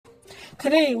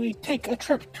Today we take a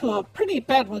trip to a pretty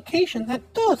bad location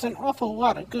that does an awful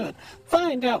lot of good.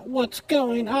 Find out what's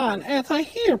going on as I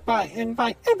hereby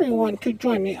invite everyone to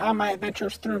join me on my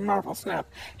adventures through Marvel Snap.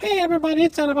 Hey everybody,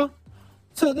 it's Annabelle.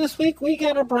 So this week we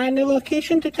got a brand new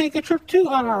location to take a trip to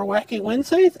on our Wacky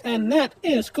Wednesdays, and that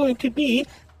is going to be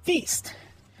F.E.A.S.T.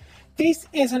 F.E.A.S.T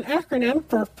is an acronym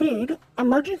for Food,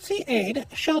 Emergency Aid,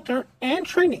 Shelter, and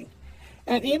Training.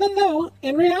 And even though,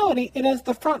 in reality, it is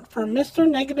the front for Mr.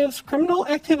 Negative's criminal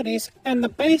activities and the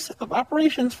base of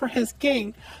operations for his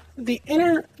gang, the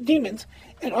Inner Demons,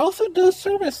 it also does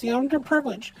service the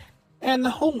underprivileged and the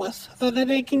homeless so that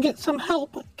they can get some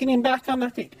help getting back on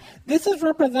their feet. This is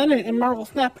represented in Marvel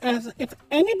Snap as if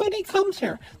anybody comes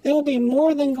here, they will be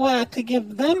more than glad to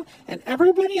give them and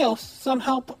everybody else some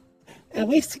help, at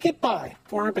least to get by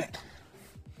for a bit.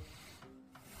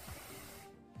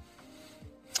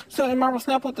 So in Marvel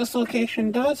Snap, what this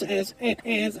location does is it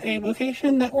is a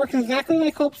location that works exactly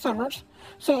like Hope Summers.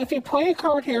 So if you play a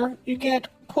card here, you get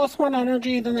 +1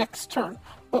 energy the next turn.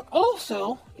 But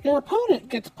also, your opponent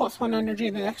gets +1 energy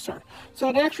the next turn. So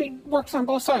it actually works on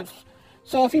both sides.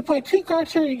 So if you play 2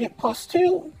 cards here, you get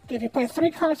 +2. If you play 3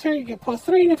 cards here, you get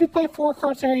 +3. And if you play 4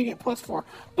 cards here, you get +4.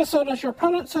 But so does your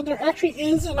opponent. So there actually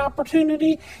is an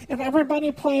opportunity, if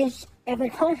everybody plays every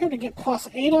card here, to get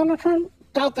 +8 on a turn.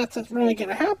 Doubt that's really going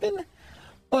to happen,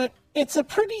 but it's a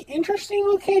pretty interesting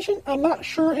location. I'm not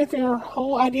sure if your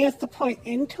whole idea is to play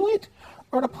into it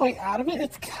or to play out of it.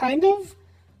 It's kind of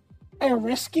a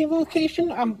risky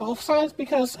location on both sides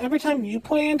because every time you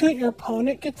play into it, your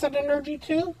opponent gets that energy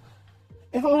too.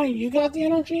 If only you got the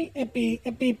energy, it'd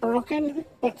be broken,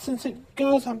 but since it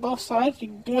goes on both sides, you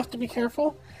do have to be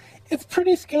careful. It's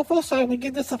pretty skillful, so I would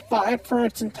give this a 5 for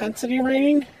its intensity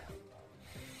rating.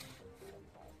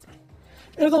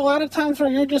 There's a lot of times where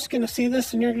you're just going to see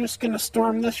this and you're just going to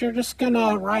storm this. You're just going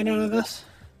to rhino this.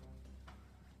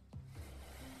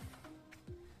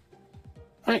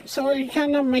 Alright, so we're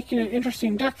kind of making an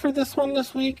interesting deck for this one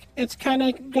this week. It's kind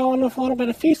of going with a little bit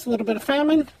of feast, a little bit of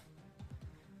famine.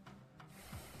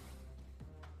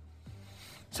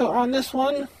 So on this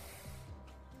one,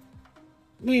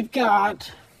 we've got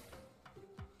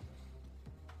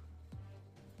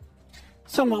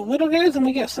some little guys and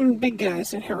we got some big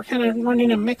guys in here. We're kind of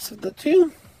running a mix of the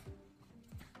two.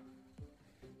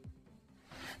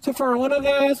 So for our little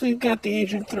guys, we've got the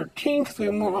Agent 13 because we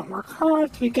want more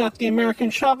cards. We got the American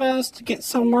Chavez to get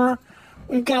somewhere.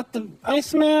 We've got the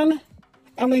Iceman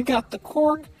and we've got the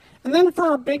Korg. And then for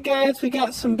our big guys, we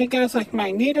got some big guys like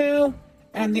Magneto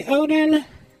and the Odin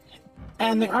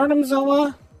and the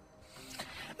Artemzola.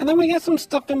 And then we got some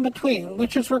stuff in between,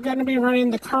 which is we're going to be running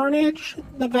the Carnage,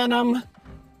 the Venom,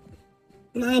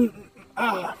 the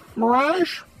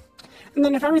Mirage, and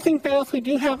then if everything fails, we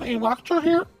do have a Lockjaw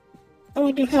here, and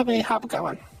we do have a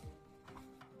Hobgoblin.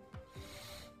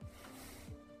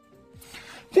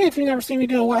 Okay, if you've never seen me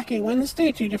do a Wacky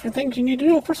Wednesday, 2 different things you need to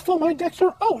know. First of all, my decks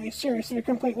are always Series 3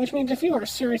 complete, which means if you are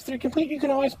Series 3 complete, you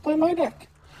can always play my deck.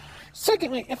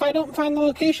 Secondly, if I don't find the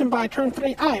location by turn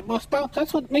 3, I must bounce.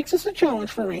 That's what makes this a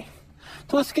challenge for me.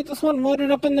 So let's get this one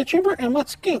loaded up in the chamber, and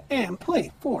let's go and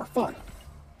play for fun.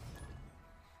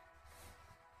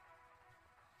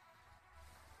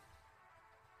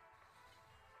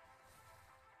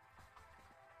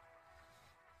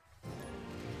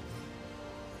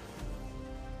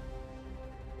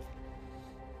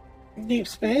 Deep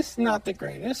space, not the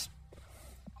greatest.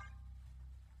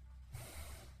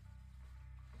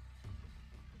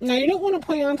 Now, you don't want to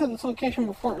play onto this location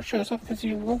before it shows up because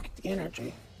you won't get the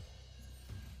energy.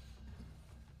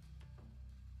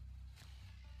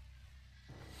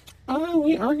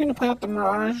 We are going to play out the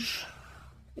Mirage.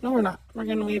 No, we're not. We're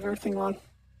going to leave everything on.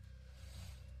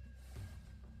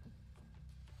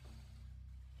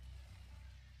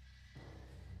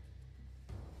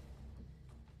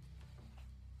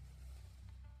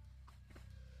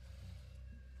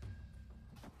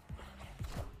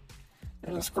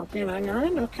 There's a Scorpion on your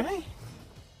end, okay.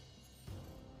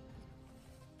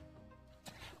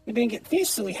 We didn't get F.E.A.S.T,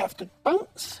 so we have to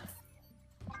bounce.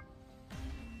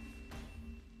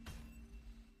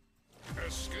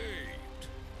 Escaped.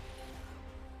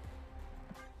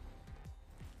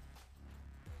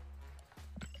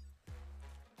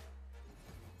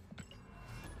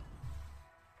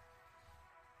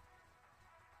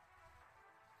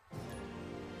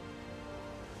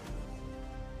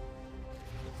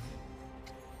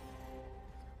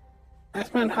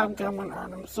 Iceman, Hobgoblin,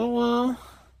 Artemzola.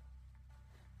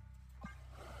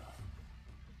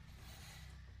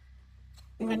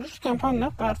 Avengers Compound,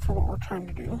 not bad for what we're trying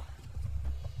to do.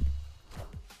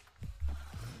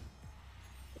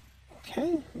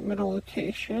 Okay, middle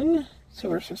location,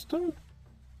 sewer system.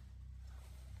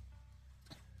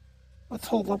 Let's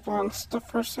hold up on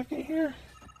stuff for a second here.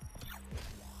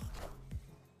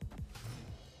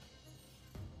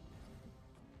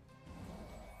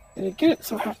 Didn't get it,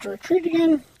 so I have to retreat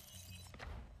again.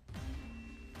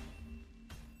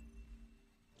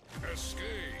 Escaped.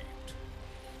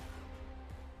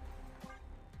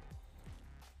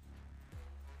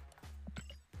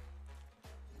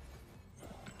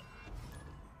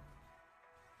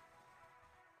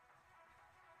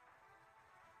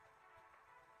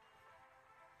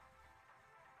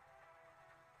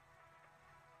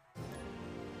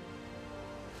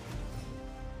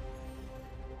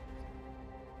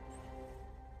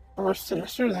 Or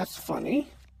sinister, that's funny.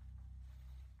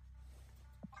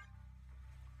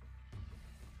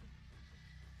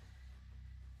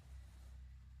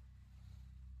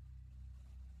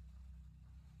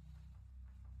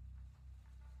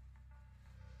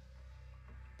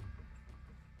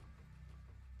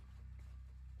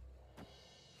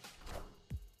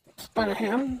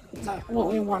 Spider-Ham, not what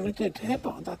we wanted it to hit,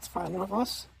 but that's fine with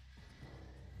us.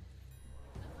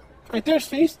 Right there's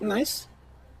Feast, nice.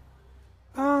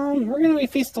 We're gonna be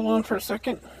Feast alone for a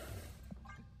second.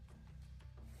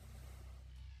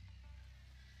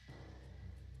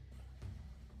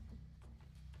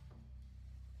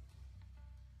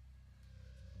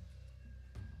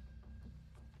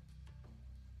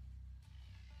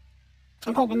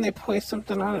 I'm hoping they play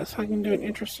something on it so I can do an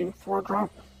interesting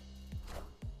 4-drop.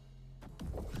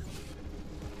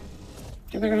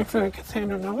 Okay, they're gonna feel like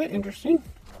Cassandra Nova, interesting.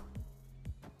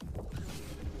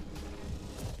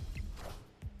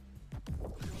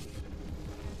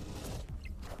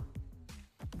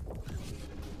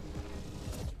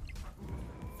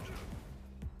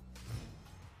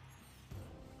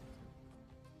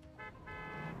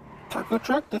 Taco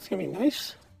truck, that's gonna be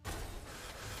nice.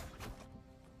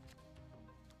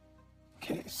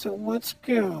 Okay, so let's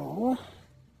go.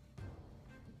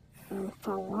 And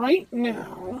for right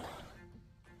now,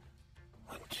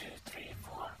 1, 2, 3,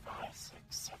 4, 5, 6,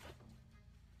 7.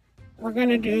 We're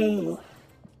gonna do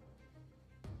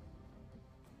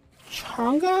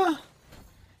Changa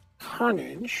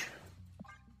Carnage.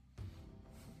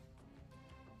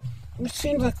 It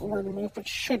seems like a weird move, but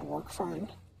should work fine.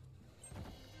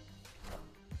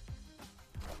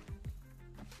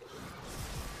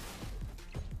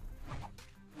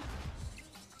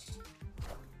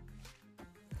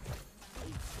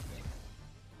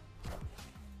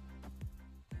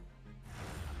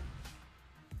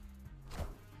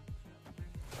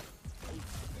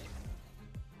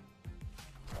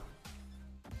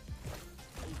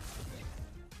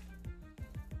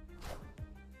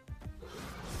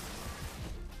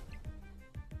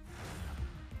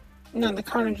 And then the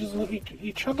Carnages will eat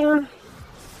each other.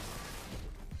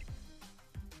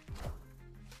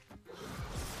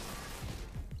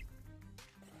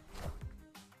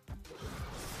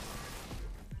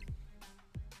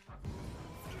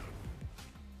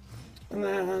 And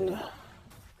then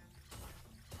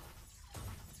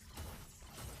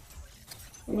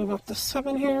move up to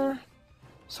 7 here.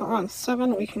 So on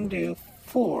 7 we can do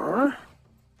 4,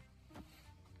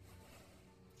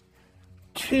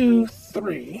 2,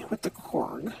 3 with the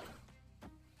Korg.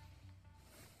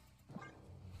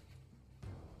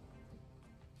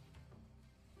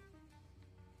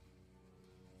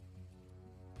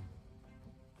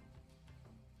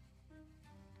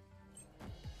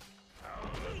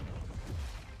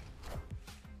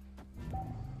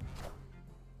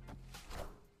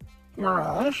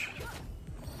 Mirage.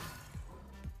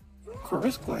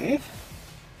 Corvus Glaive.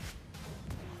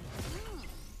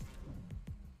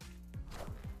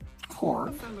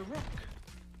 Korg.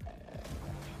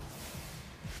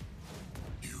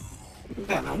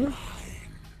 Venom.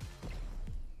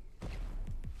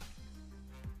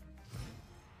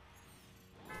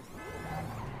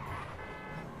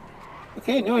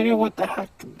 Okay, no idea what the heck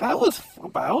that was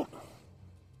about.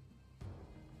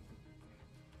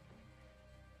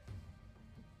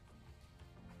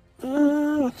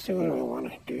 Let's see what do we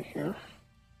want to do here.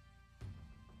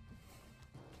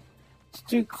 Let's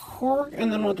do Korg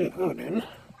and then we'll do Odin.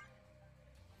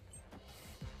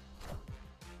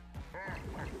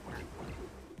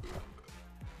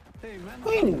 Hey, man.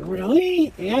 Wait,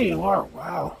 really? Yeah, you are.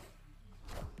 Wow.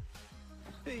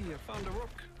 Hey, you found a rook.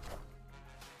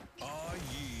 Are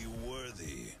ye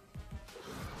worthy?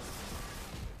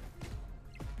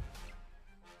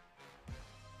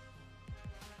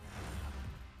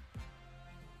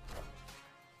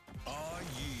 Are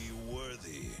ye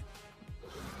worthy?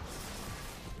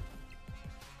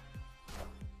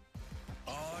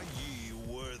 Are ye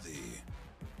worthy?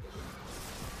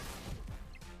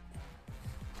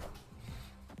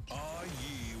 Are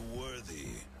ye worthy?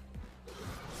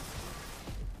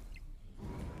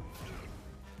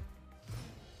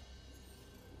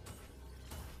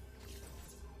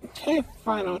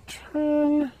 final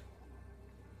turn.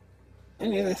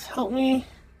 Any of this help me?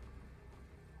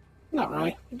 Not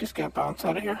really. You just gotta bounce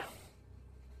out of here.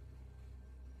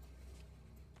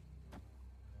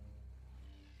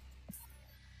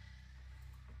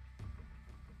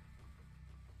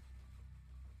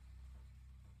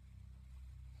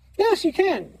 Yes, you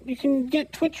can. You can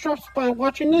get Twitch drops by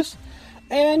watching this.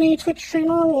 Any Twitch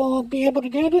streamer will be able to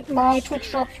get it. My Twitch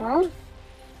drops are on.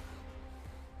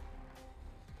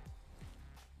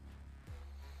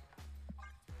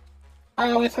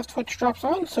 I always have Twitch drops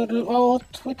on, so do all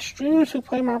Twitch streamers who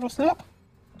play Marvel Snap.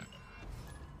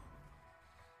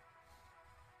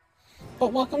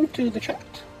 But welcome to the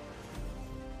chat.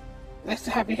 Nice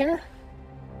to have you here.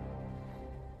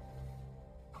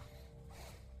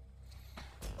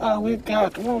 We've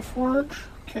got Warforge,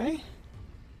 okay.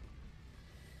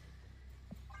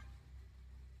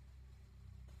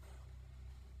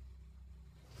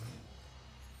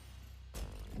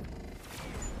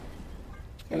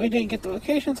 We didn't get the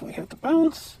location, so we have to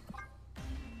bounce.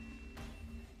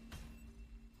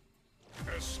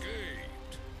 Escaped.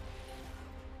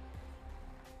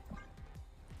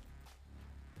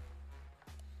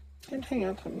 And hang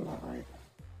on to the right.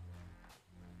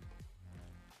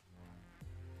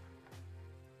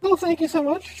 Well, thank you so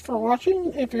much for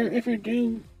watching. If you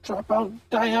do drop out,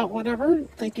 die out, whatever,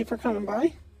 thank you for coming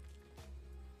by.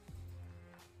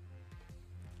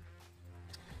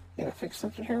 Gotta fix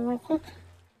something here real quick.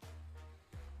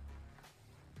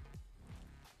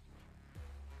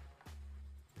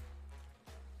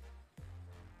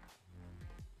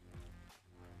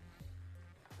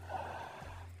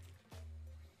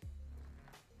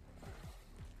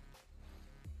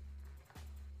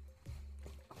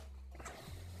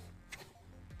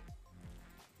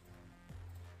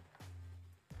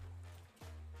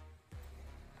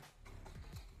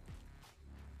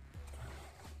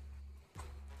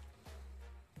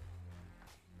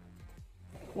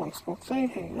 One small thing,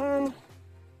 hang on.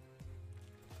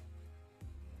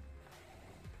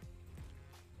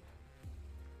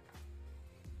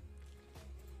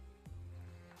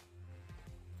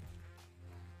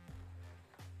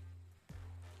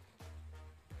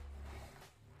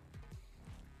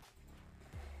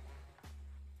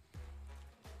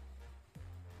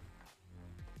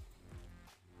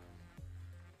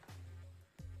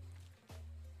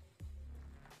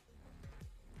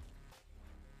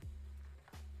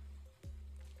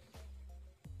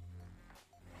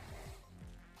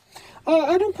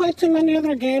 I don't play too many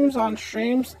other games on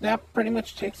streams. That pretty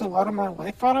much takes a lot of my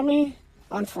life out of me,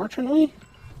 unfortunately.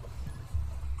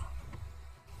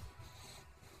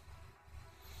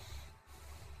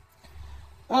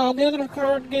 The other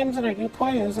card games that I do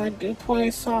play is I do play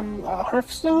some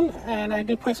Hearthstone, and I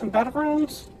do play some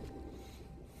Battlegrounds.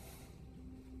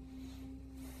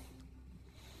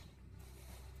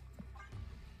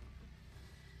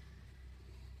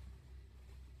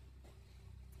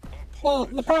 Well,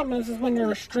 the problem is when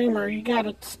you're a streamer, you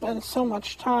gotta spend so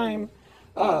much time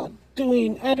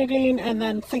doing editing and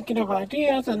then thinking of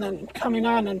ideas and then coming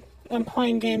on and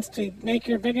playing games to make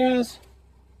your videos.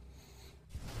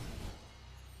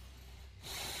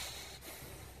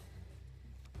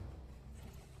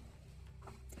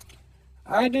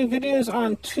 I do videos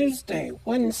on Tuesday,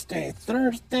 Wednesday,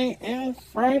 Thursday, and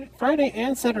Friday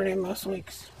and Saturday most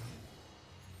weeks.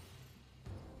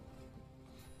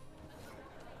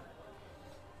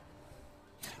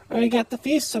 We got the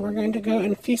feast, so we're going to go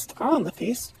and feast on the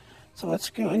feast. So let's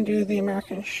go and do the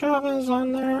American Chavez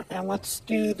on there, and let's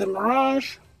do the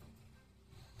Mirage.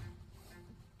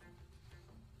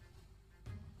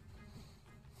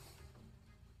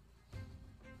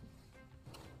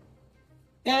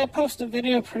 Yeah, I post a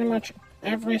video pretty much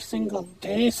every single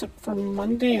day, except for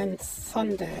Monday and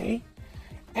Sunday.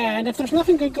 And if there's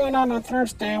nothing good going on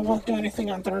Thursday, I won't do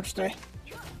anything on Thursday.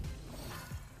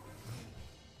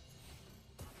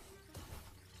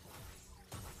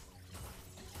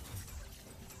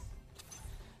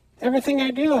 Everything I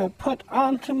do, I put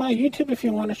onto my YouTube if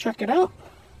you want to check it out.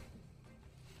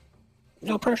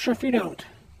 No pressure if you don't.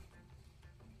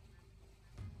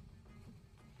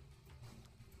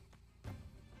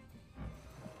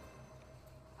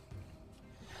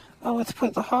 Oh, let's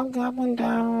put the Hobgoblin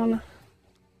down.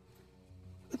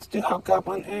 Let's do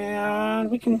Hobgoblin, and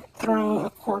we can throw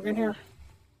a Korg in here.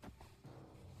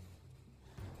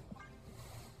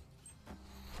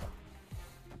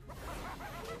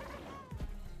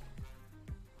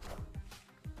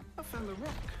 And the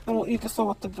rock. And we'll eat this all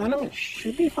with the venom. It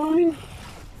should be fine.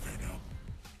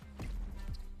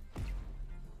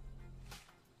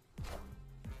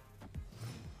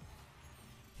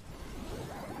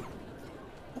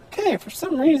 Okay, for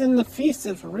some reason the F.E.A.S.T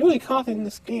is really causing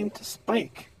this game to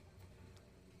spike.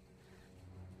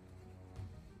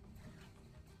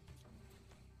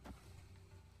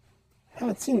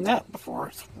 Haven't seen that before.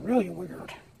 It's really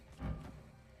weird.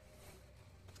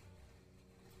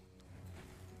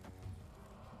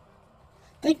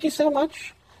 Thank you so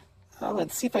much.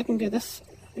 Let's see if I can do this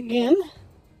again.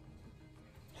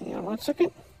 Hang on one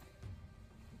second.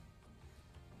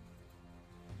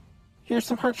 Here's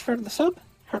some hearts for the sub.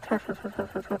 Heart, heart, heart, heart, heart,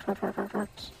 heart, heart, heart, heart, heart,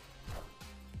 hearts.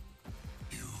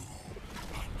 You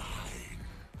are mine.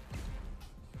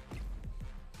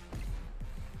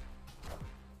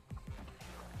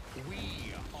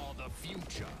 We are the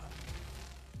future.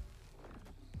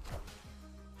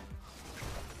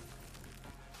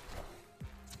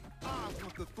 I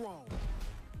want the throne.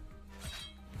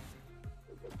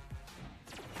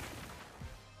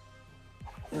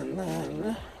 And then,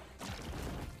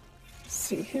 let's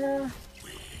see here.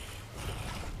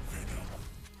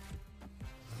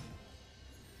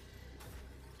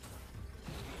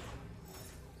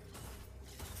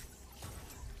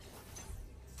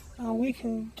 We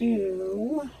can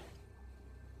do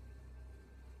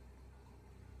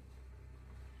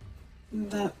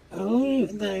the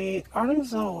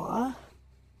Arzola.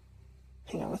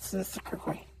 Hang on, what's this the correct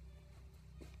way?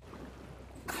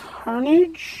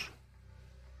 Carnage,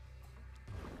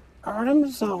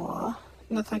 Artemzola.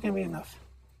 That's not gonna be enough.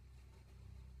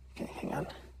 Okay, hang on.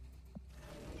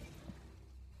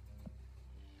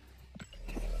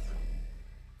 Okay.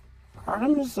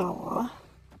 Artemzola.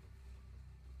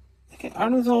 Okay,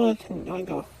 Artemzola can only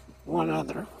go one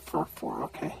other for 4,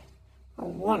 okay. Or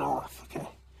 1 off, okay.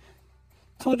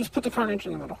 So we'll just put the Carnage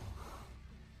in the middle.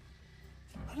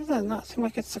 Why does that not seem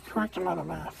like it's the correct amount of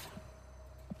math?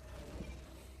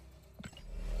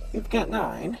 We've got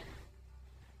 9.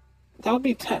 That would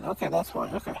be 10. Okay, that's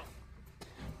why. Okay.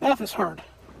 Math is hard.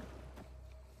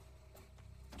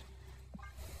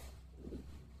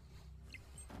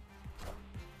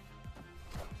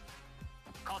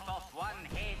 Cut off one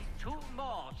head, 2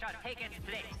 more shall take its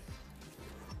place.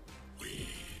 We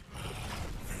are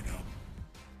Venom.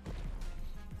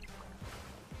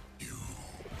 You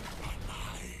are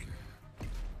mine.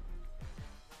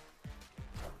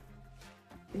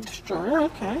 Destroyer,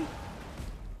 okay.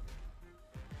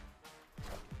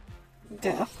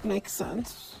 Death makes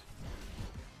sense.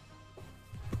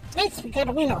 Nice, we got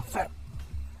a win off that.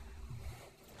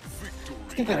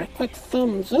 Let's give that a quick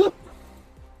thumbs up.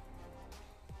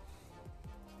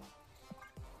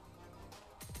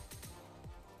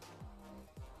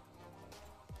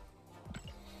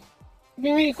 If you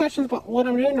have any questions about what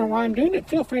I'm doing or why I'm doing it,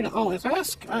 feel free to always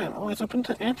ask. I am always open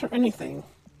to answer anything.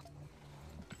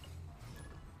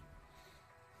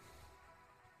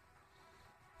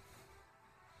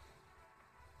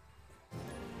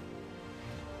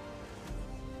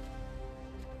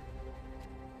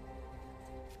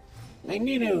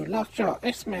 Magneto, Lockjaw,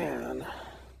 X-Man.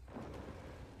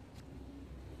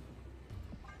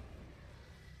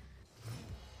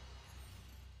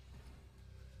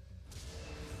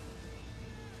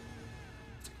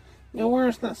 Nowhere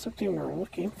is not something we're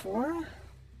looking for.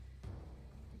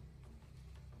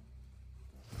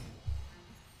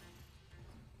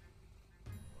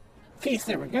 F.E.A.S.T,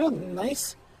 there we go,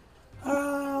 nice.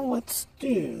 Let's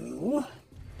do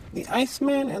the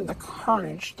Iceman and the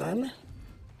Carnage then.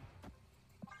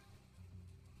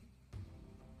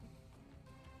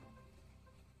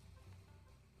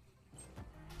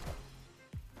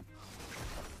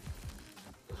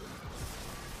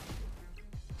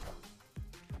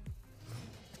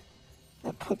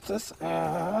 That puts us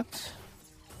at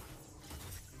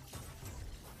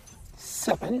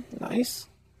 7, nice.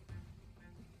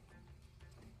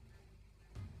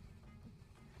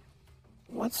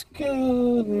 Let's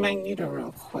go Magneto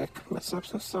real quick. Mess up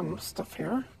some stuff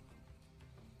here.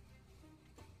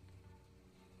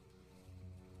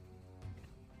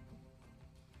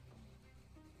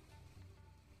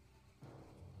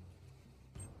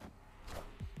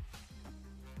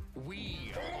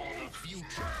 We are the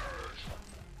future.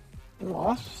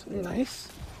 Lost, nice.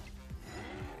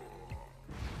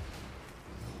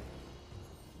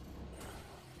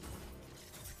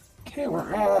 Okay,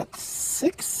 we're at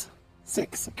 6.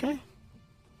 6, okay.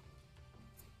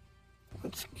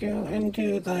 Let's go and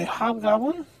do the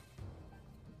Hobgoblin.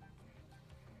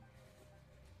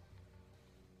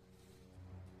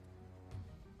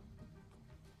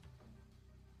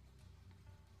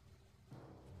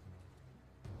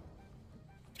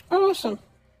 Awesome.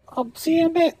 I'll see you in a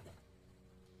bit.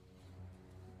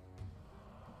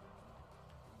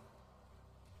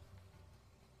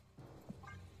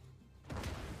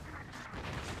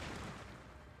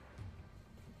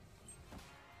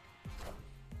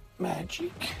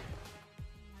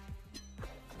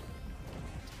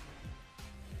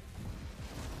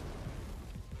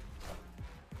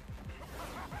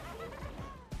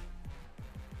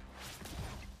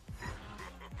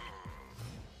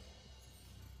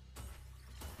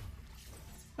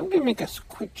 I'm gonna make a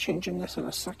quick change in this in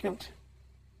a second.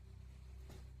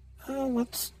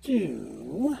 Let's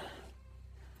do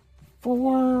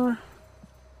 4,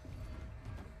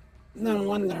 and then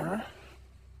 1 there.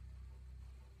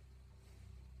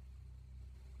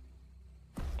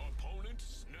 Opponent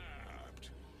snapped.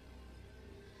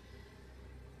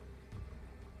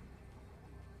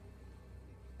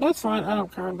 That's fine, I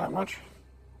don't care that much.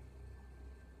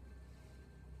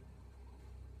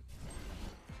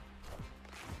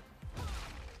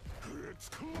 It's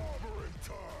clobbering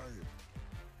time.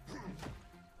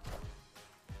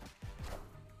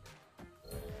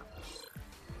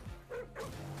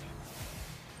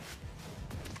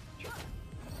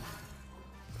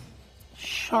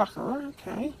 Shocker,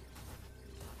 okay.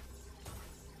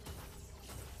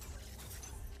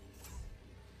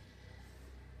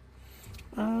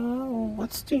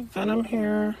 Let's do Venom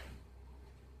here.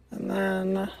 And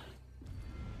then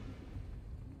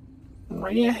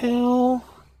Rhea Hill.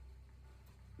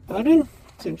 Odin?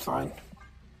 Seems fine.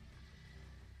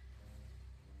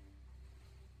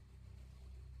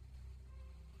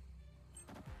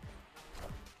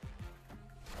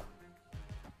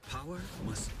 Power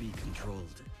must be controlled.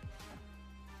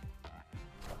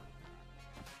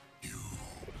 You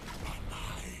are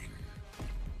mine.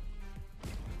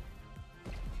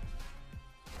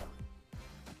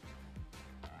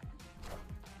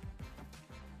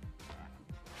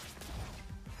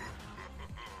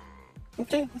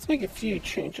 Okay, let's make a few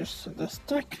changes to this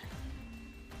deck.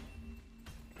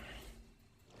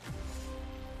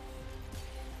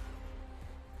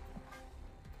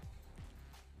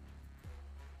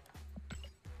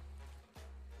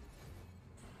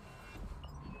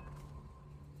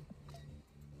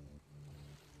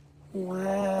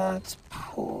 Let's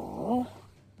pull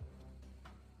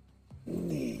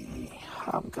the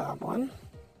Hobgoblin.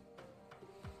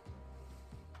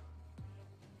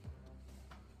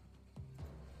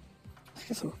 Let's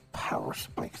get some power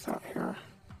spikes out here.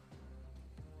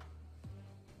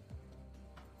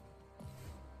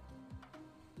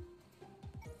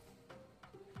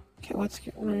 Okay, let's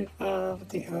get rid of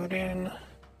the Odin.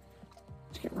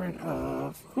 Let's get rid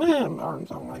of...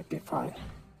 Arms on might be fine.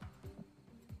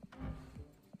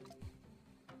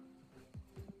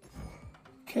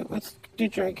 Okay, let's do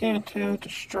Giganto.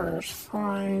 Destroyer's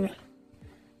fine.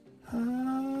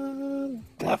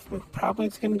 Def probably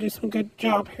is going to do some good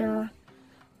job here.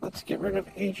 Let's get rid of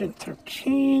Agent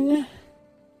 13.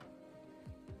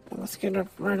 And let's get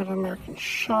rid of American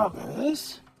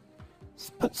Chavez. Let's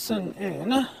put Sun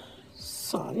in.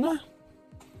 Sun.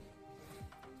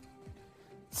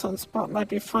 Sunspot might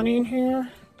be funny in here.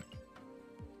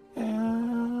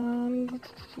 And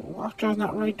Lockjaw's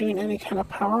not really doing any kind of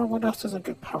power. What else is a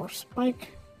good power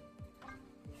spike?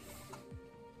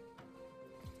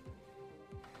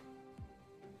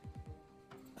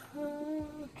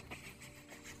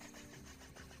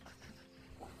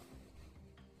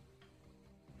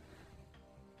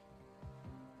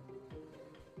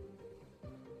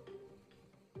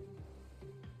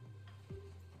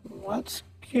 Let's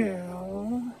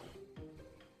go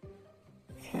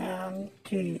and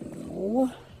do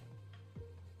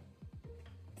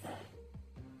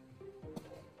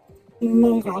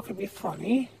Moon Girl could be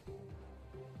funny.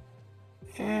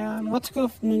 And let's go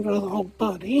for Moon Girl's old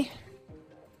buddy.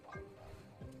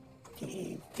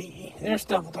 There's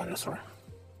Devil Dinosaur.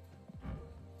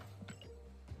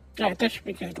 Alright, that should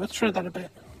be good. Let's try that a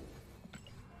bit.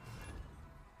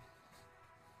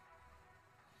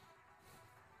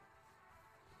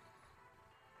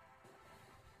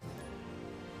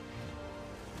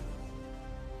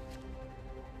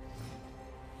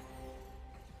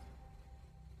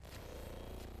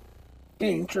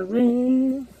 Danger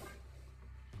Room.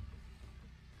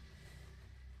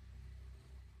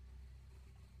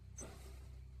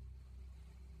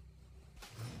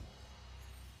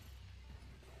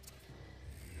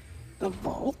 The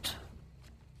Vault.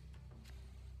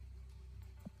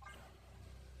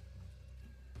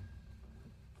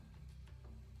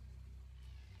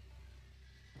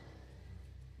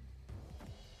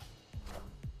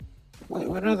 Wait,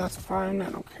 what? No, that's fine.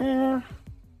 I don't care.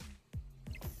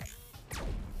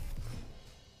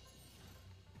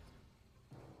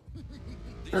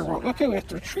 Okay, we have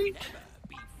to retreat.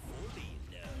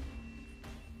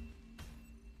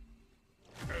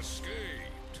 Escaped.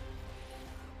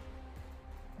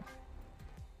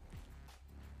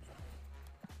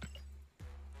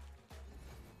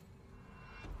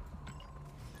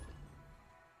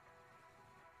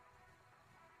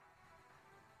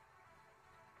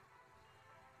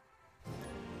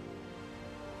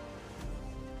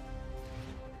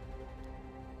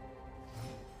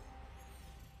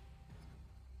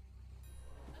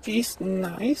 Feast,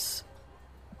 nice.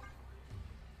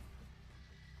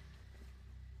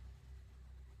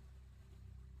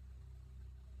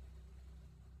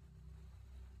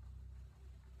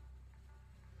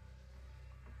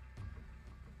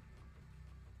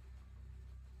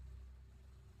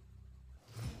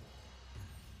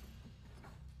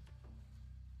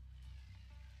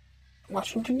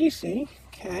 Washington, D.C.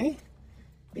 Okay.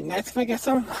 Be nice if I get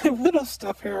some of my little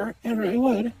stuff here. It really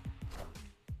would.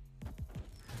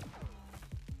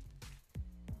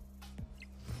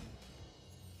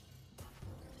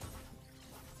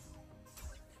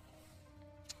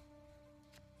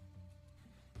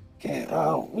 Okay,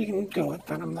 we can go with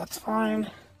Venom, that's fine. A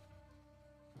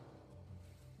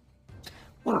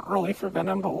little early for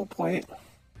Venom, but we'll play it.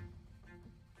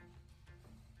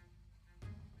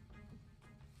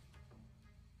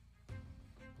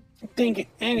 Didn't get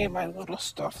any of my little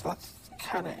stuff, that's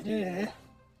kinda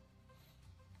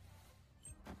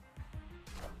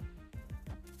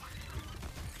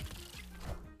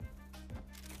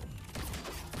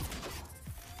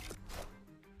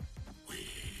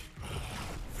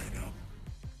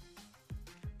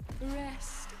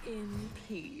Rest in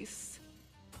peace.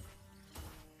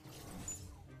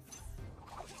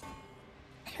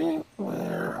 Okay,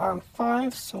 we're on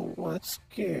 5, so let's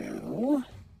go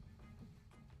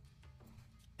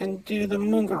and do the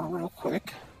moon girl real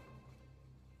quick.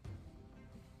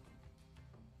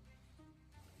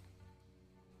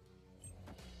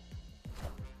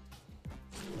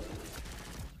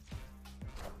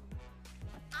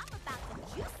 I'm about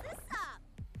to juice this up.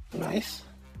 Nice.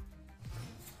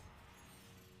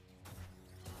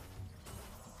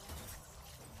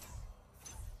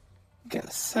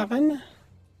 Get 7.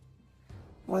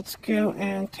 Let's go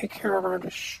and take care of our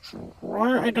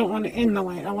destroyer. I don't want it in the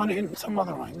lane. I want it in some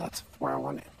other lane. That's where I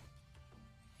want it.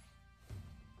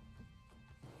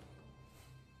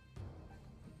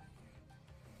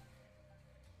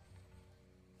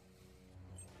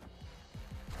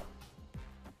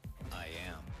 I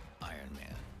am Iron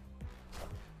Man.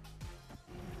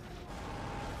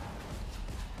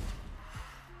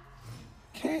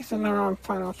 Okay, so now we're on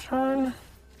final turn.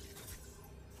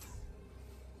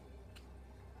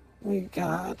 We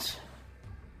got...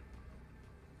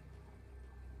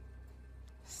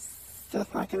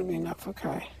 That's not going to be enough,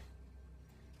 okay.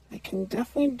 I can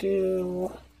definitely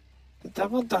do the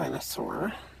Devil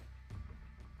Dinosaur.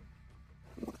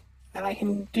 And I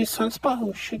can do Sunspot,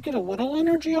 who should get a little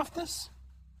energy off this.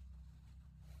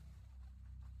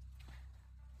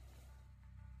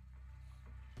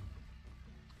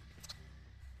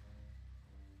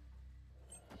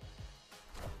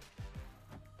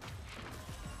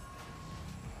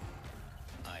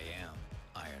 I am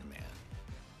Iron Man.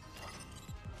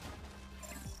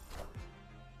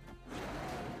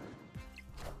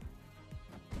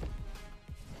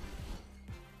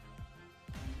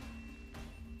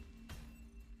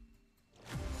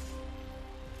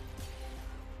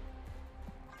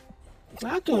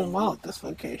 Not doing well at this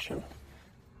location.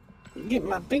 Get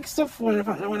my big stuff when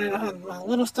I don't have my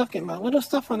little stuff. Get my little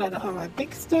stuff when I don't have my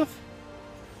big stuff.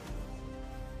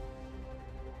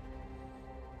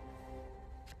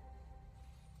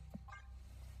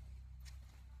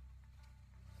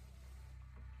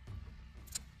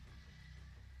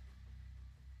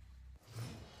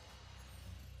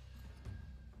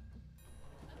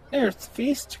 There's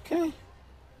Feast, okay.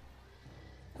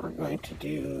 We're going to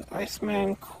do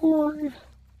Iceman Cord.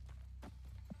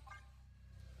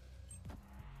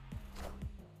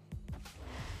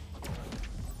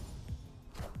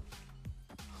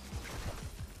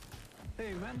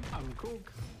 Hey man, I'm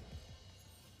Cook.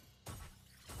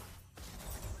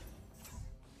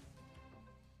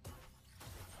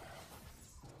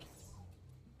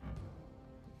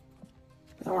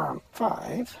 Now we're on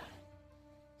 5.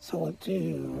 So we'll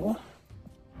do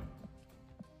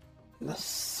the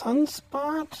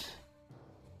Sunspot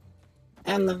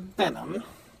and the Venom.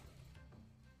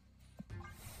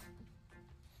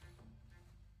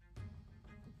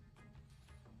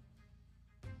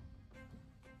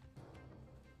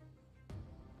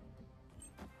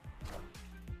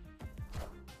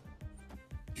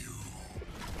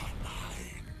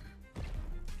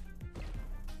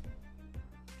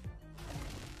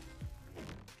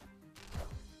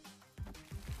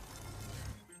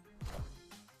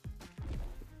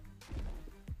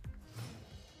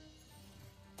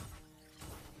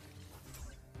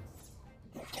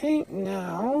 Okay,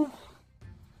 now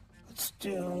let's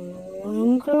do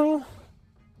Moon Girl.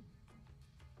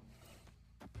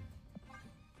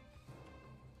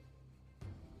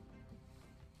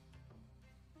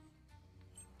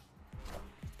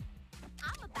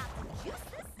 I'm about to juice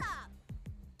this up.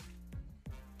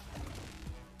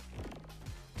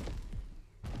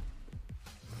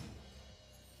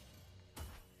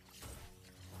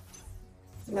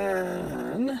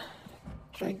 Then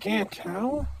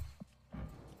Giganto.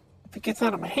 If it gets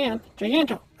out of my hand,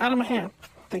 Giganto, out of my hand.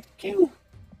 Thank you.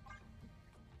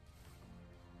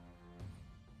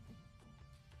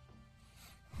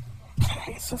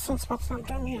 Okay, so Sunspot's not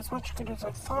doing me as much good as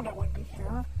I thought it would be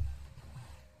here.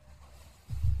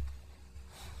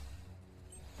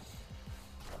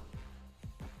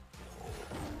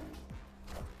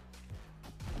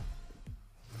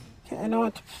 Okay, I know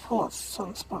what to pull a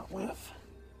Sunspot with.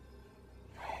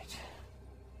 Right.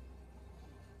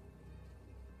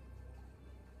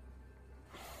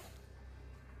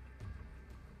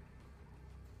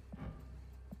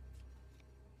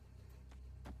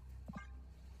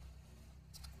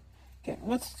 Okay,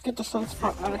 let's get the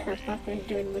Sunspot out of here. It's not going to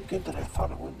be doing the good that I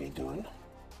thought it would be doing.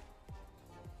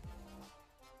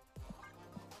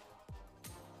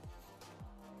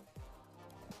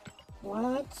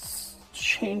 Let's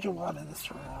change a lot of this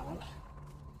around.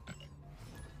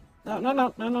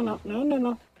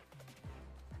 No.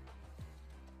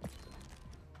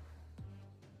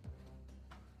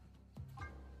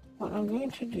 What I'm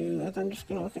going to do is I'm just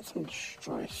going to look at some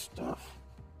destroy stuff.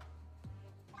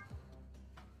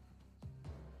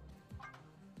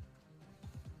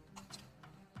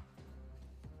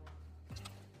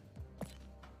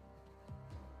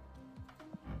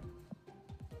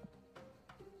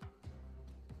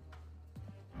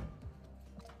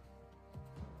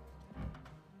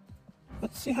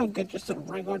 Let's see how good just a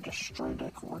regular destroy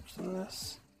deck works in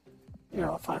this. You're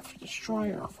all 5 for destroy,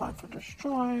 you're all 5 for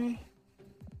destroy.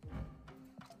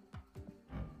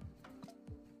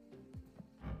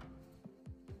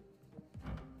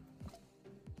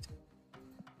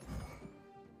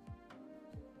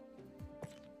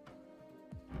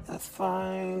 That's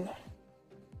fine.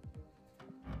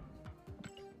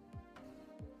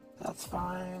 That's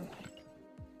fine.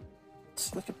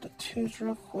 Let's look at the 2s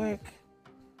real quick.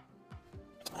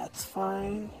 That's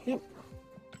fine. Yep.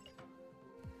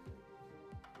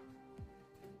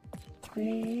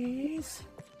 3s.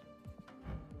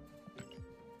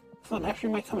 So it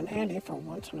actually might come in handy for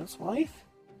once in its life.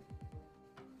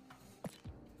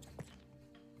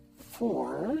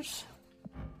 4s.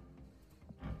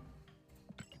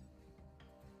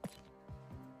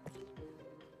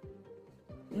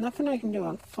 Nothing I can do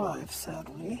on 5,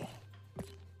 sadly.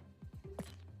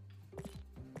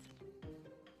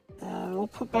 And we'll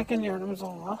put back in the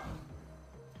Artemzola.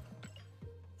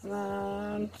 And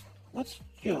then let's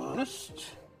just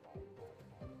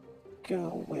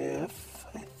go with,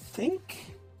 I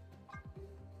think,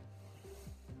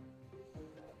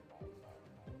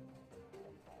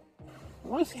 I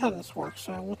want to see how this works,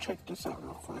 so we'll check this out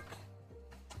real quick.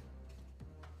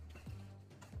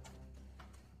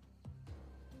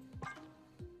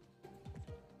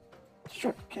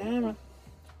 Sure, come on.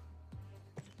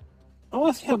 I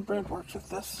want to see how bread works with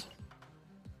this.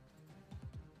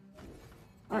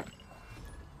 Alright.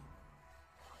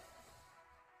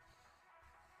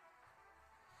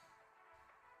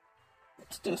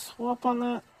 Let's do a swap on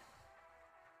that.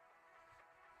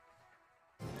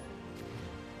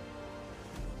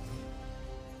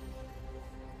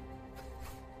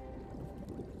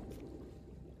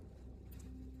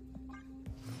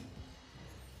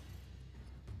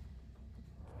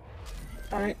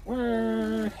 Alright,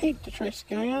 we're hate to try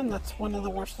Skyon. That's one of the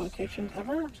worst locations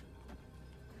ever.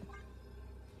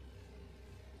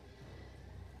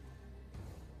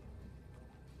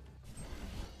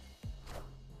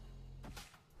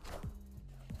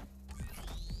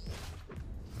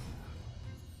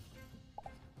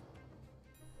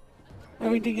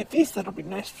 And we did get these, that'll be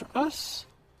nice for us.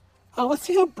 Let's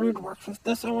see how Brood works with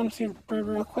this. I want to see Brood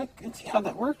real quick and see how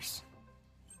that works.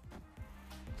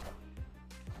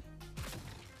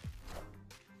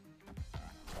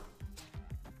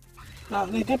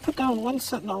 They did put down 1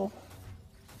 Sentinel.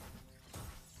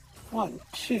 1,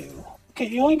 2. Okay,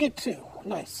 you only get 2.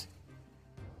 Nice.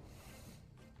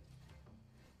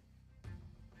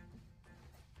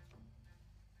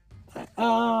 Alright,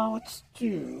 let's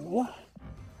do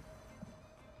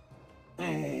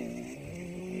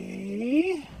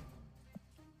a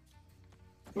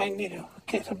Magneto.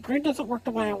 Okay, so Brood doesn't work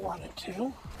the way I want it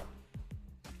to.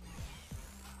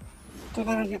 So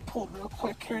that'll get pulled real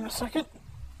quick here in a second.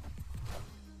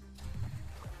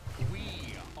 We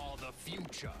are the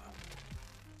future.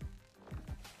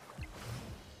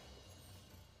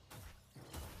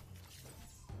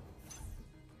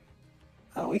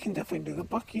 We can definitely do the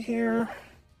Bucky here.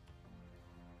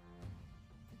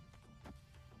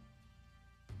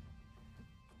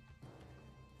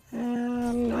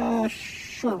 And,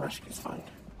 sure, rescue's fine.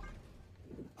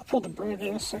 I'll pull the Brood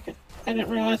in a second. I didn't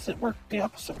realize it worked the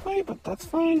opposite way, but that's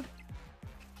fine.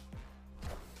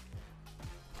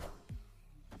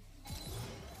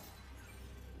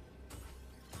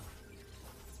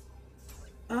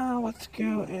 let's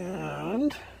go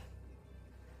and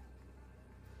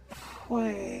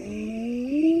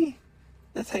play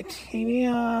the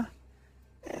Titania,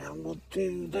 and we'll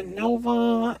do the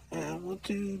Nova, and we'll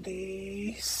do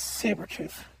the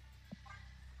Sabretooth.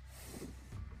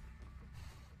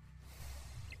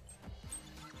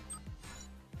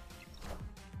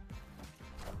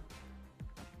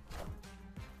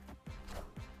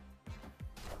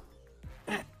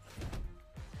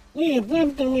 We have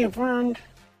lived and we have learned,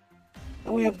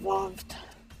 and we have loved.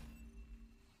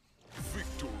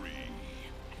 Victory.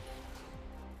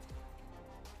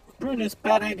 Brutus,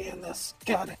 bad idea in this.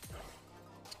 Got it.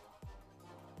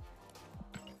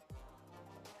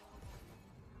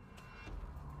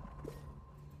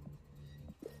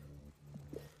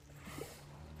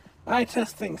 I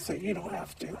test things so you don't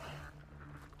have to.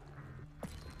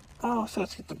 Oh, so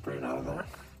let's get the Brute out of there.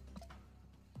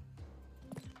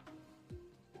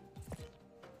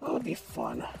 That would be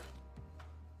fun.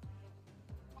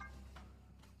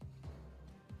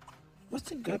 What's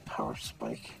a good power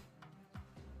spike?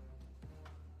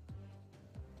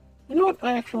 You know what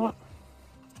I actually want?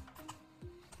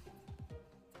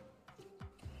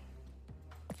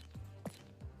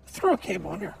 Throw a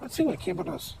cable in here. Let's see what cable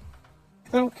does.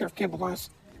 I don't care if cable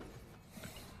does.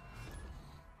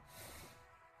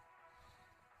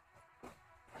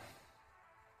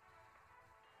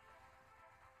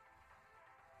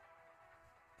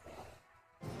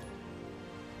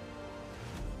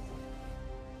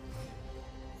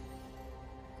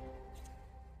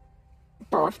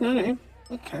 Barf, no name.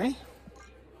 Okay.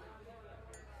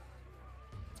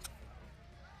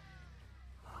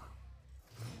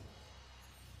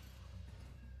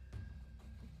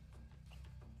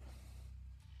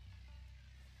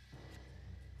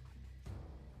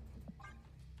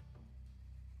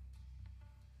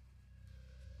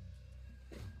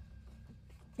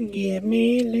 Give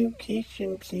me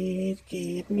location, please.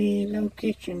 Give me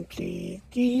location, please.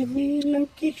 Give me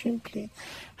location, please.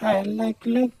 I like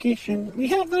location. We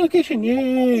have the location,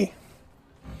 yay!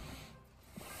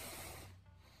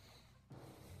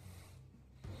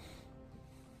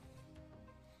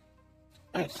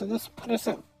 Alright, so this put us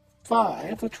at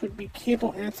 5, which would be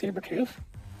Cable and Sabretooth.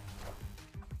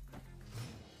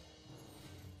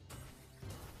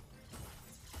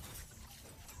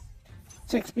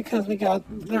 6 because we got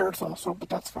theirs also, but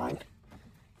that's fine.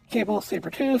 Cable,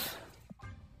 Sabretooth.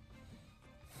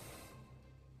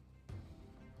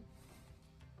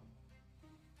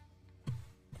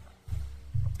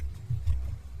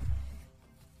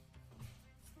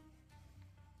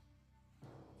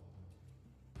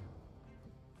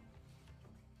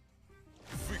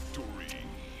 Victory.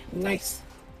 Nice.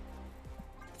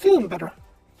 Feeling better.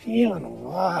 Feeling a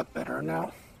lot better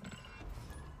now.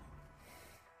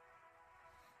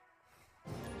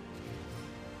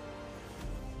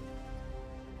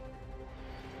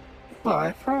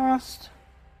 Bifrost.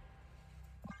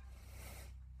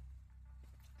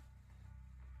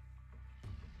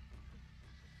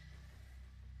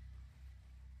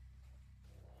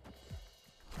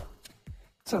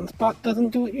 Sunspot doesn't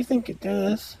do what you think it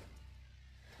does.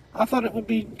 I thought it would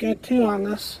be good too on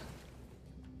this.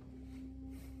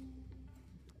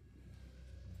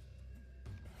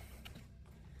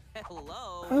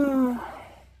 Hello.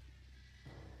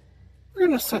 We're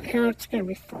gonna sit here, it's gonna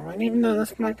be fine. Even though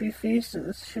this might be F.E.A.S.T,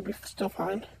 this should be still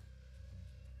fine.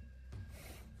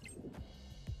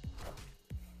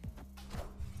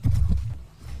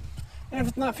 And if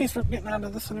it's not F.E.A.S T, we're getting out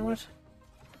of this anyways.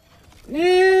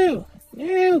 No!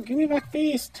 No! Give me back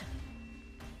F.E.A.S T!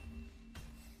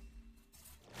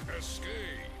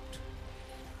 Escaped.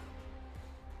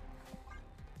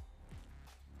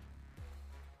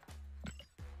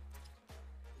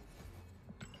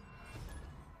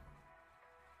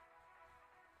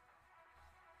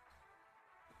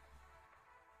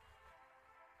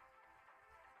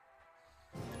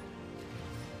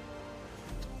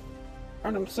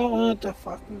 Random Zoa, the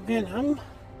fucking Venom.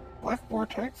 Black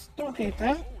Vortex, don't hate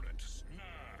that. Opponent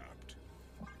snapped.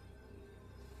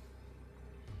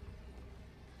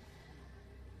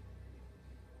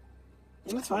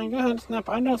 That's fine, go ahead and snap.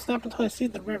 I don't snap until I see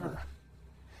the river.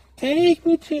 Take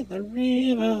me to the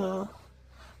river.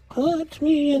 Put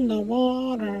me in the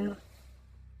water.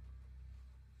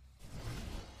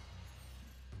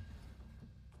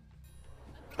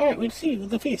 Alright, we see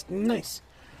the feast. Nice.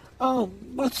 Oh,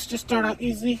 let's just start out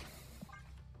easy.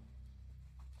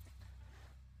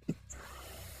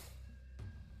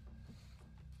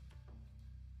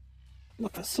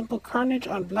 With a simple Carnage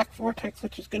on Black Vortex,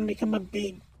 which is going to become a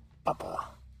Big Papa.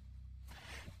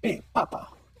 Big Papa.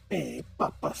 Big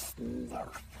Papa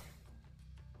Snarf.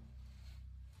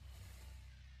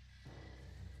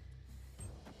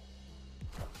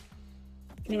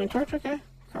 Demon Torch, okay.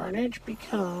 Carnage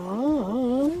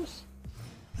becomes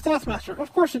a Taskmaster.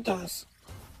 Of course it does.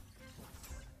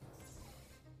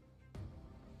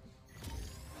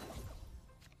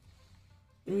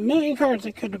 A million cards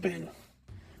it could have been.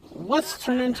 Let's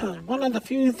turn into one of the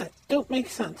few that don't make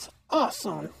sense.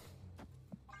 Awesome.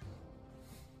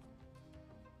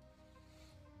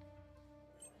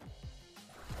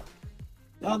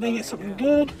 Oh, they get something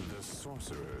good. The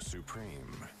Sorcerer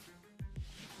Supreme.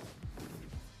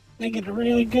 They get a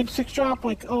really good 6-drop,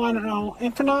 like, oh, I don't know,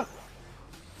 Infinite?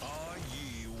 Are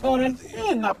ye Oh, then,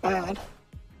 worthy? not bad.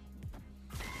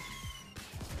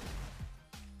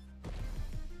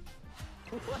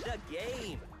 What a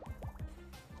game!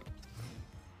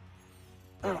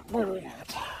 Where are we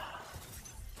at?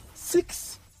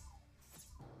 6.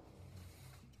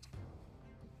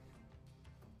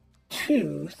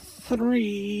 2,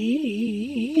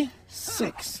 3,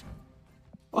 6.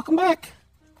 Welcome back.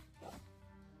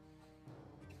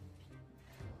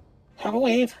 Have a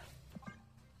wave.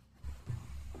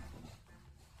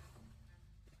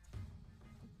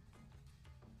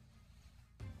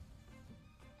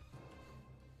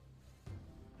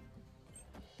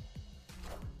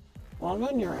 One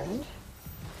on your end.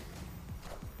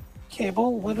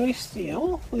 Cable, what do we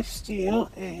steal? We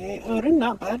steal a Odin,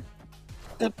 not bad.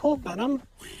 Deadpool, Venom,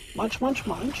 Munch.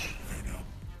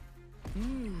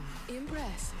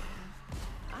 Impressive.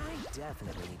 I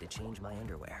definitely need to change my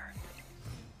underwear.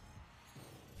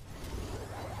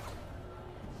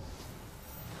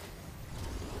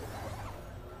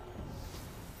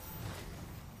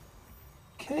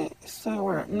 Okay, so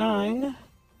we're at 9.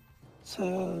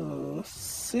 So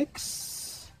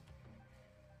 6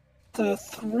 to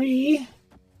 3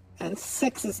 and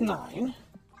 6 is 9.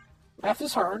 Math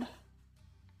is hard.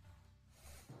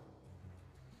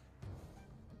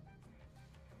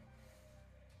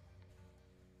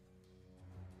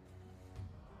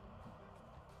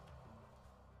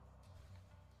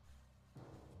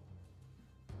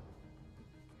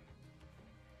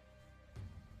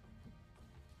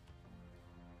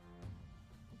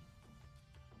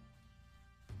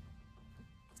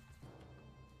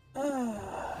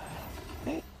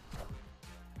 Okay.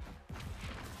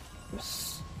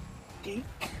 Mystique.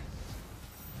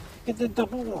 Get the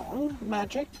double long.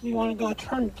 Magic. You want to go a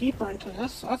turn deeper into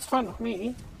this? That's fine with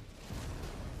me.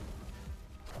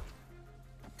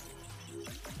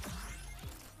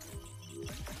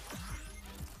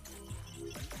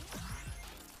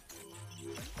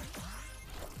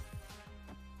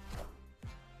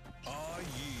 Are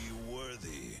ye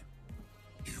worthy?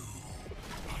 You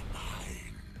are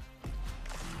mine.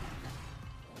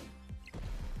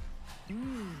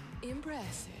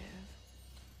 Impressive.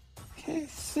 Okay,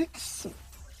 6.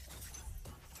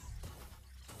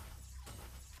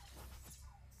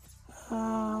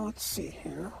 Let's see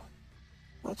here.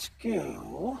 Let's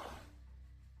go.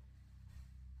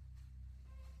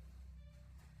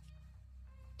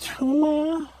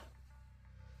 Tuma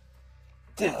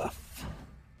Death.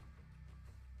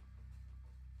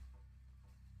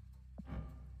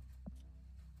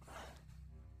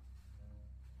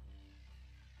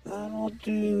 Then we'll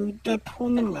do Deadpool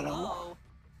in the middle.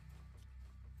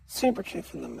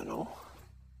 Sabretooth in the middle.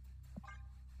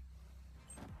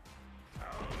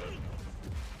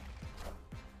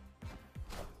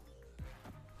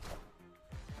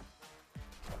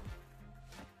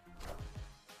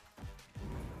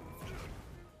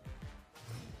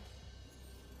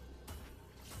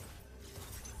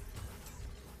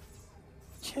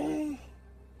 Okay.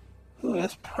 Who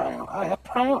has Prio? I have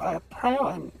Prio.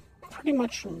 I'm pretty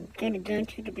much going to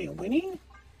guarantee to be winning.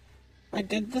 I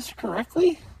did this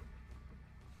correctly.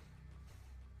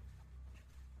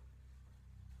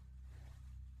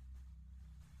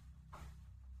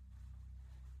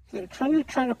 They're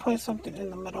trying to play something in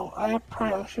the middle. I have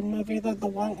Prio. Should move either the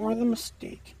One or the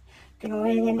Mystique. Gonna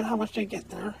really limit how much they get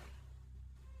there.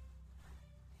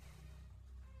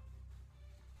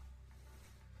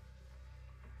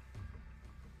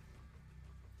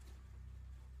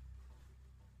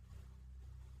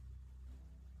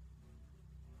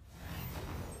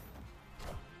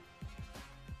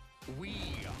 We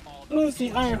all Lose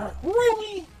the Ironheart.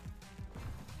 Really?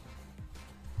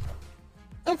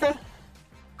 Okay.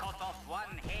 Cut off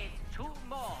one head, 2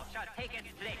 more shall take its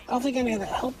place. I don't think any of that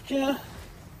helped you.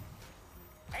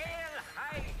 Hail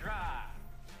Hydra!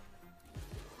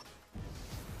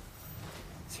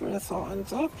 See where this all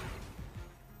ends up.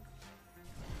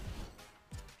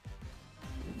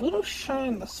 Little shy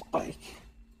on the spike.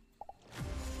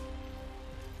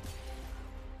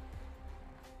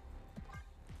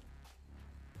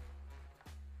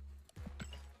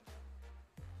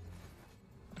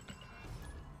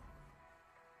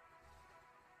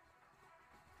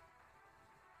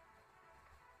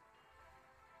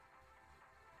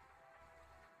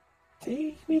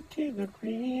 Take me to the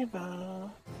river.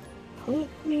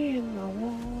 Put me in the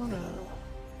water.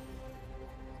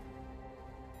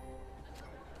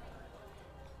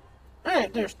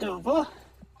 Alright, there's Nova.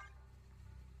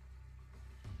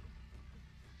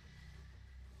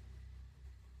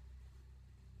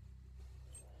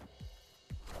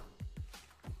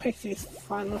 Pixie's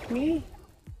fine with me.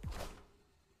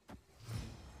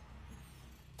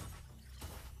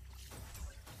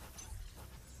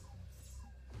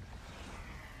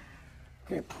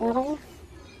 Okay, Portal.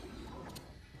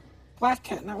 Black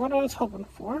Cat. Now, what I was hoping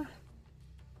for.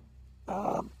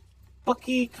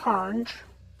 Bucky Carnge.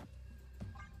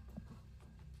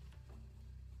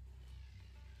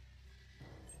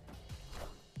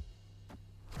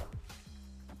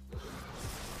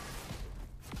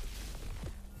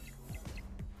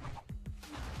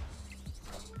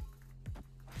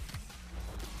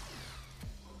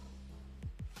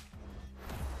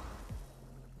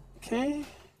 Okay.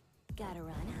 Gotta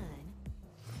run, hun.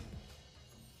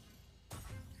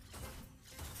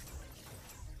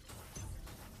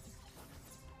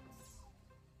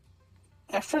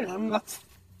 Acronym, that's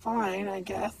fine, I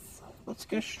guess. Let's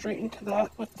go straight into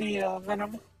that with the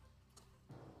Venom.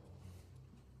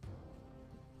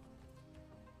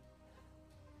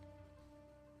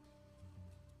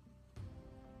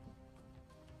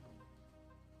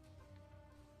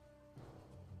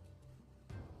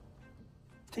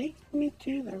 Take me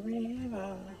to the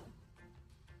river.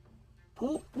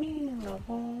 Put me in the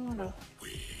water.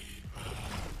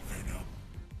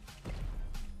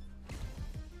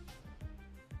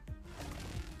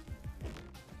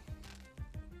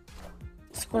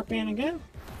 Scorpion again.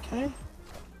 Okay.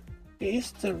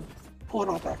 Beast to pull it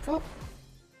all back up.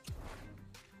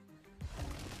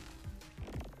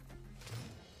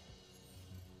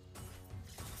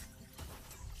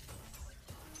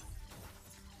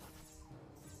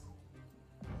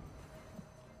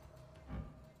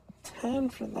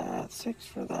 $10 for that, $6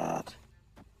 for that.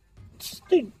 Just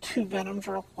do 2 Venoms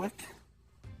real quick.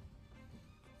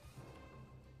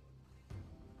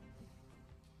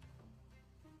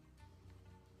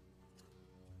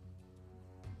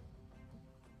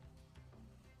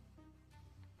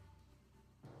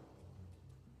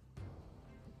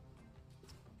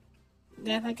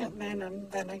 Then I get Venom,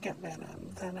 then I get Venom,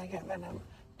 then I get Venom.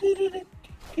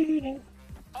 Do-do-do-do-do-do.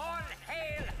 All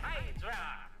hail Hydra!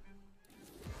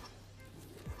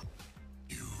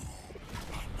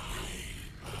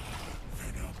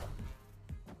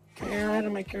 Okay, alright,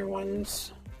 I'll make your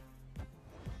ones.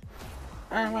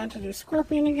 I want to do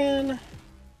Scorpion again.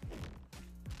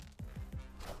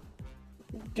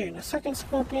 Doing a second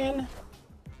Scorpion.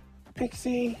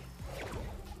 Pixie.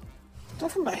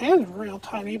 Stuff in my hand's real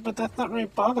tiny, but that's not really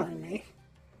bothering me.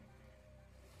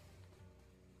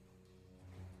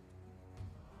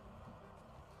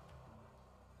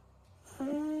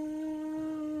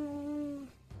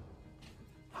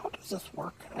 How does this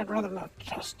work? I'd rather not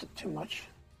adjust it too much.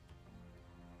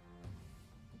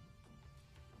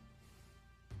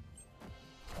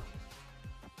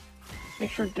 Make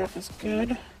sure death is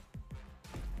good.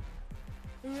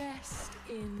 Rest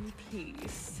in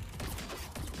peace.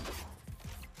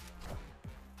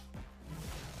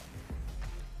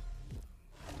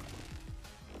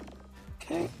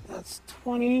 Okay, that's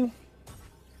 20.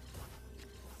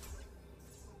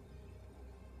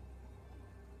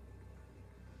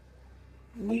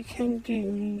 We can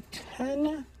do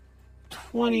 10,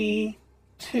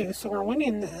 22, so we're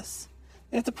winning this.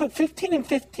 We have to put 15 and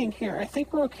 15 here. I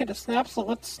think we're okay to snap, so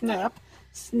let's snap.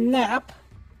 Snap.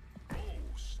 Oh,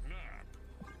 snap.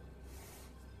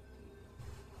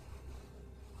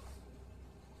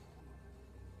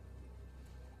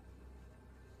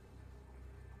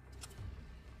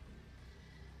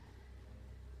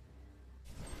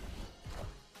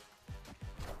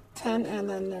 10, and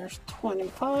then there's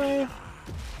 25.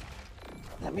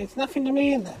 That means nothing to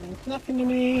me, and that means nothing to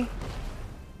me.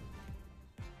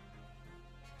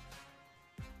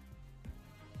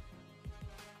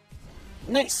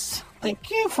 Nice.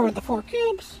 Thank you for the 4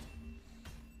 cubes.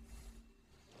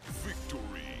 Victory.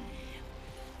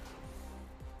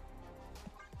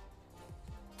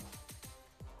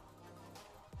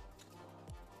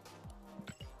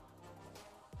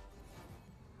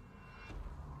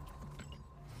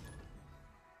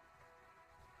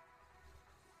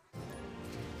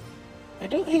 I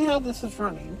don't hate how this is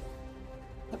running,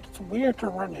 but it's weird to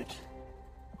run it.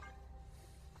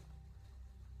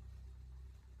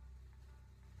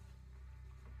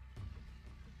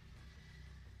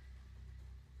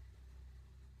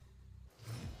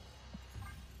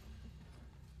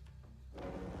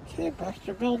 Okay,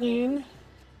 Baxter Building.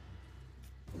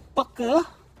 Bucka.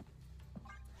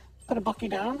 Put a Bucky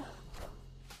down.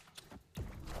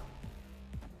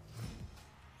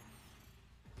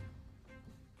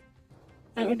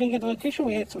 And we didn't get the location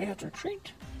we had, so we have to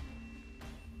retreat.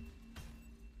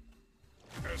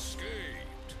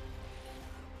 Escaped.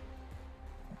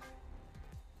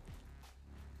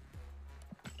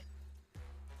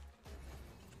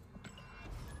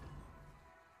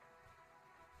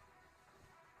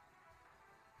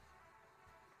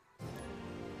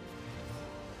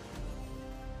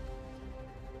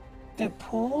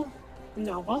 Deadpool,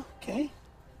 Nova, okay.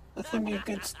 That's gonna be a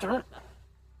good start.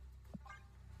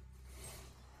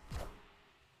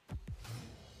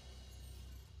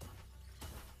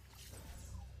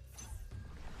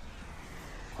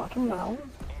 Watermelon,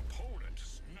 Opponent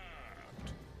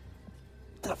snapped.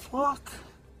 Deathlock.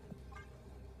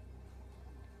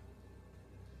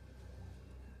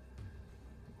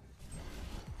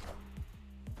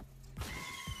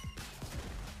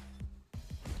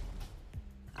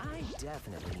 I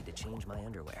definitely need to change my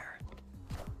underwear.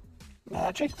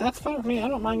 Magic, that's fine with me. I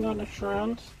don't mind going to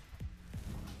rounds.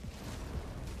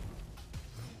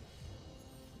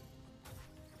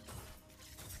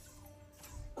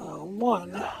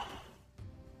 One,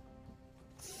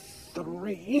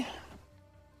 3.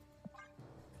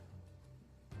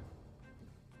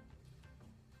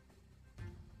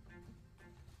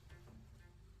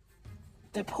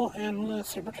 Deadpool and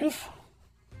Sabretooth.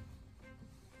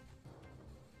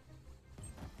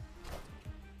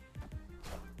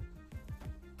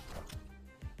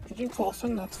 Agent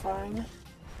Coulson, that's fine.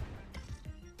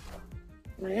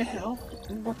 Maria Hill,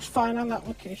 works fine on that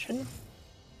location.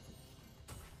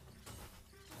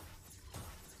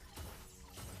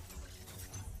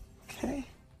 Okay.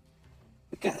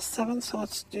 We got 7, so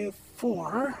let's do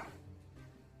 4.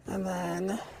 And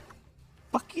then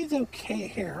Bucky's okay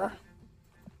here.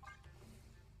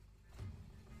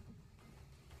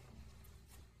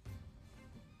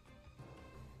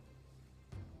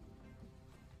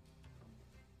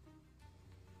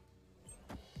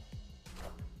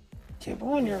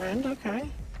 Cable on your end, okay.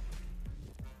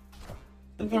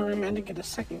 I'm going to recommend to get a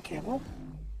second cable.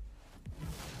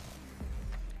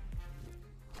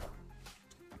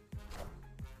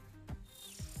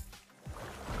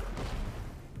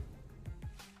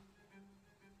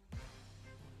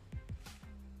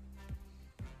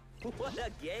 What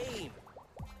a game!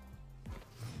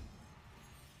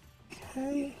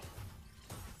 Okay.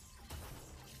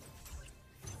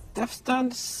 Death's down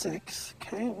to 6.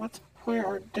 Okay, let's play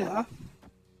our Death.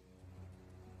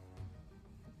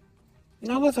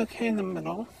 Nova's okay in the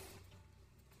middle.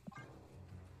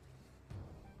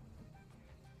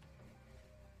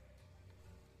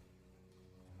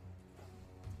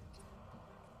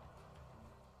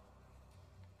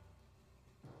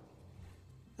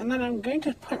 And then I'm going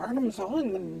to put Artemis all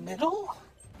in the middle?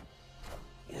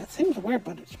 Yeah, it seems weird,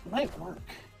 but it might work.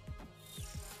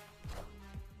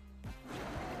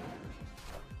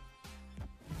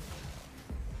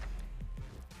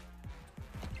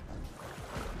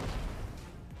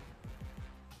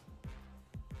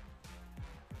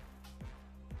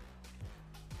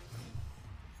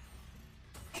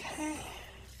 Okay.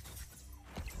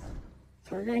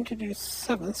 So we're going to do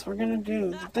 7, so we're going to do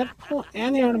the Deadpool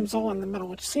and the Artemis all in the middle,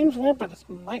 which seems weird, but it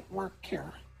might work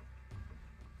here.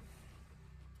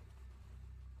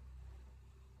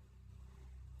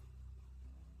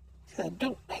 I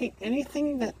don't hate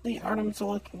anything that the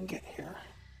Artemzola can get here.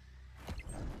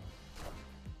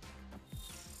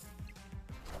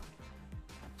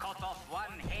 Cut off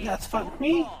one head. That's fine with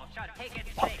me. More shall take its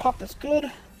Pop place. Pop is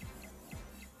good.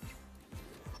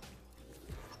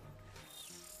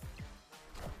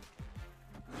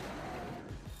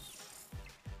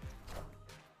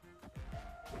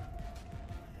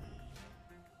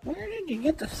 Where did you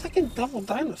get the second double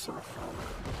dinosaur from?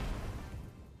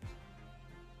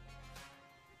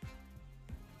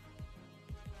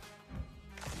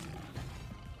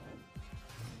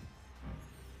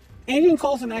 Agent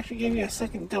Coulson actually gave you a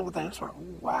second double dinosaur.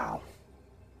 Wow.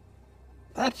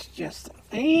 That's just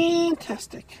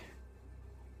fantastic.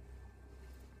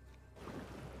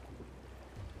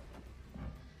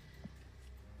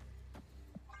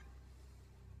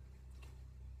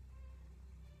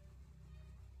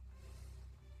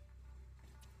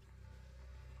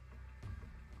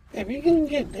 If you can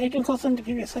get Agent Coulson to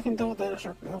give you a second double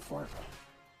dinosaur, go for it.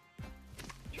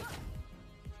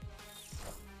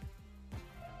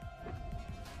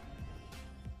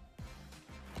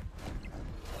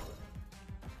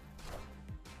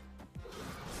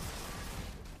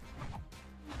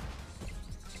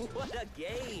 What a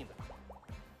game!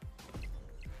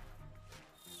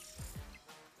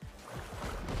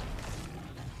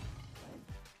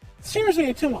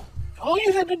 Seriously, Atuma, all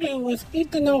you had to do was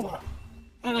eat the Nova,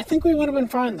 and I think we would have been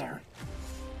fine there.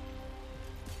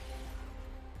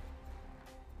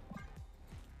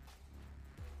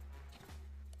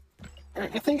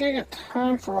 Alright, I think I got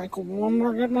time for like one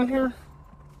more good one here.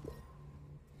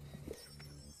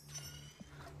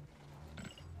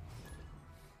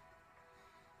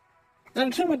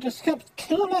 And Atuma just kept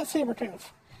killing that Sabertooth.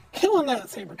 Killing that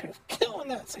Sabertooth. Killing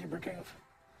that Sabertooth.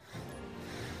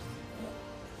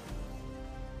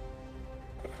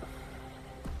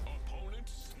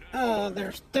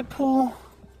 There's Deadpool.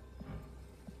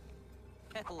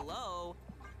 Hello.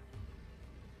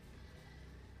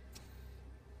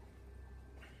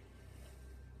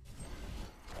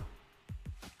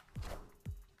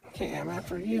 Okay, I'm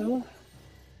after you.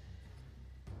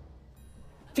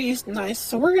 Feast, nice.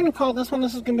 So we're gonna call this one.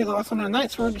 This is gonna be the last one of the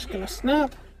night, so we're just gonna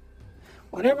snap.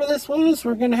 Whatever this was,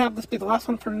 we're gonna have this be the last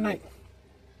one for the night.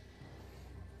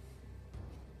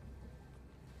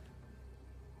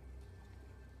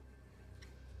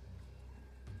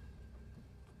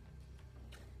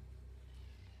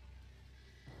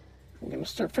 I'm gonna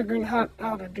start figuring out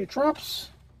how to do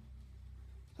drops.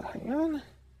 So hang on.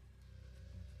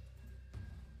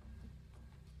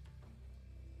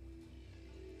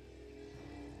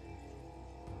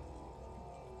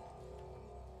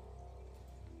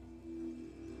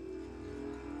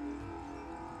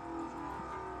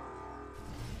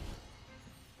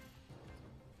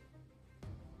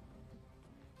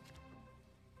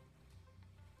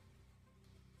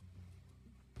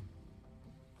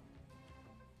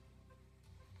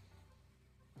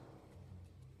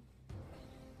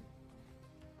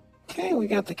 Okay, we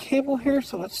got the cable here,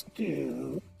 so let's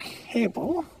do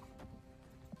cable.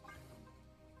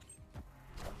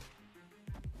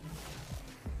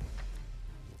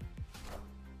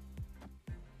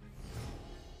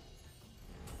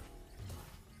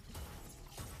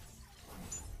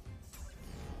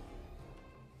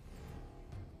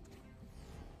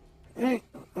 Alright,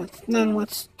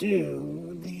 let's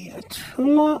do the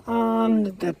Atuma on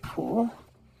the Deadpool.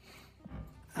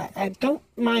 I don't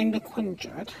mind the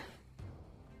Quinjet.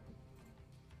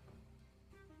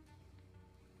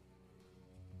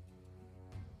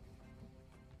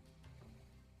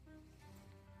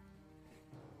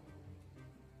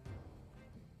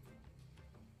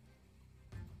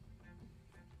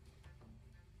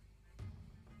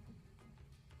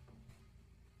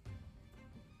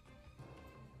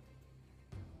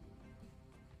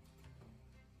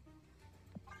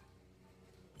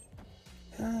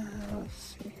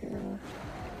 Let's see here.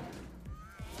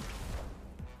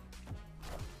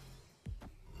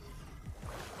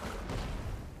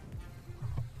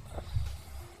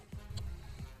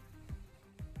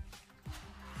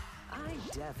 I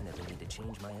definitely need to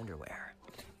change my underwear.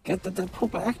 Get the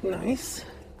Deadpool back, nice.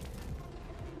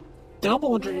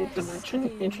 Double dream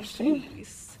dimension, interesting.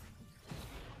 Peace.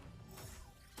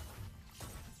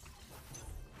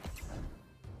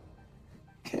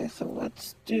 Okay, so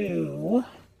let's do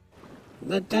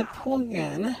the Deadpool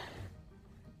again.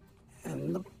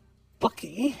 And the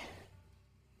Bucky.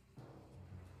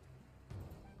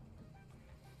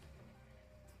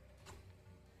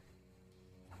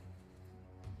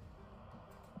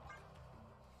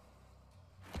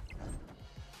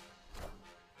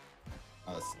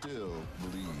 I still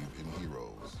believe in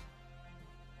heroes.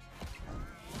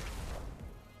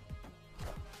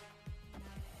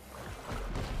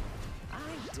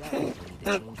 Okay,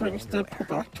 that brings Deadpool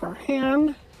back to our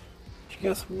hand. She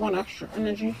gets one extra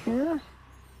energy here.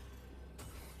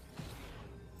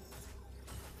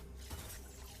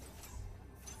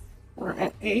 We're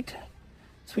at 8.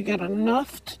 So we got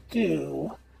enough to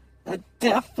do a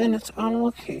death in its own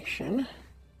location.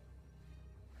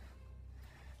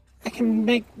 I can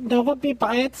make Nova be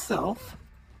by itself,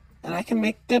 and I can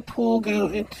make Deadpool go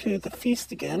into the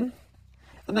Feast again,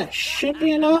 and that should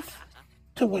be enough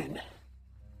to win.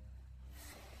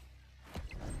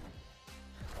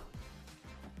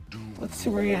 Let's see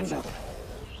where you end up.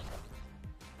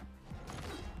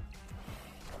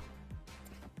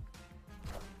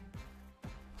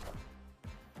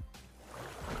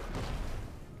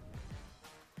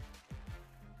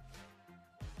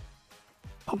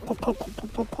 Pump, pump, pump,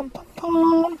 pump, pump, pump, pump,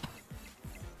 pump.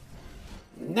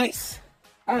 Nice.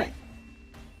 All right.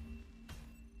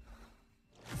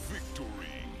 Victory.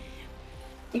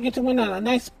 We get to win on a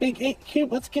nice big 8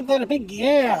 cube. Let's give that a big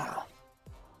yeah.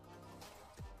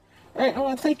 All right, I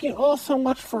want to thank you all so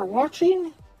much for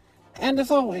watching. And as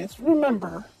always,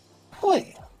 remember,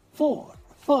 play for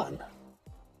fun.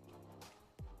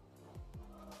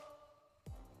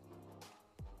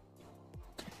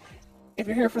 If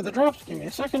you're here for the drops, give me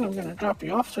a second. I'm going to drop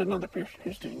you off to another person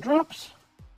who's doing drops.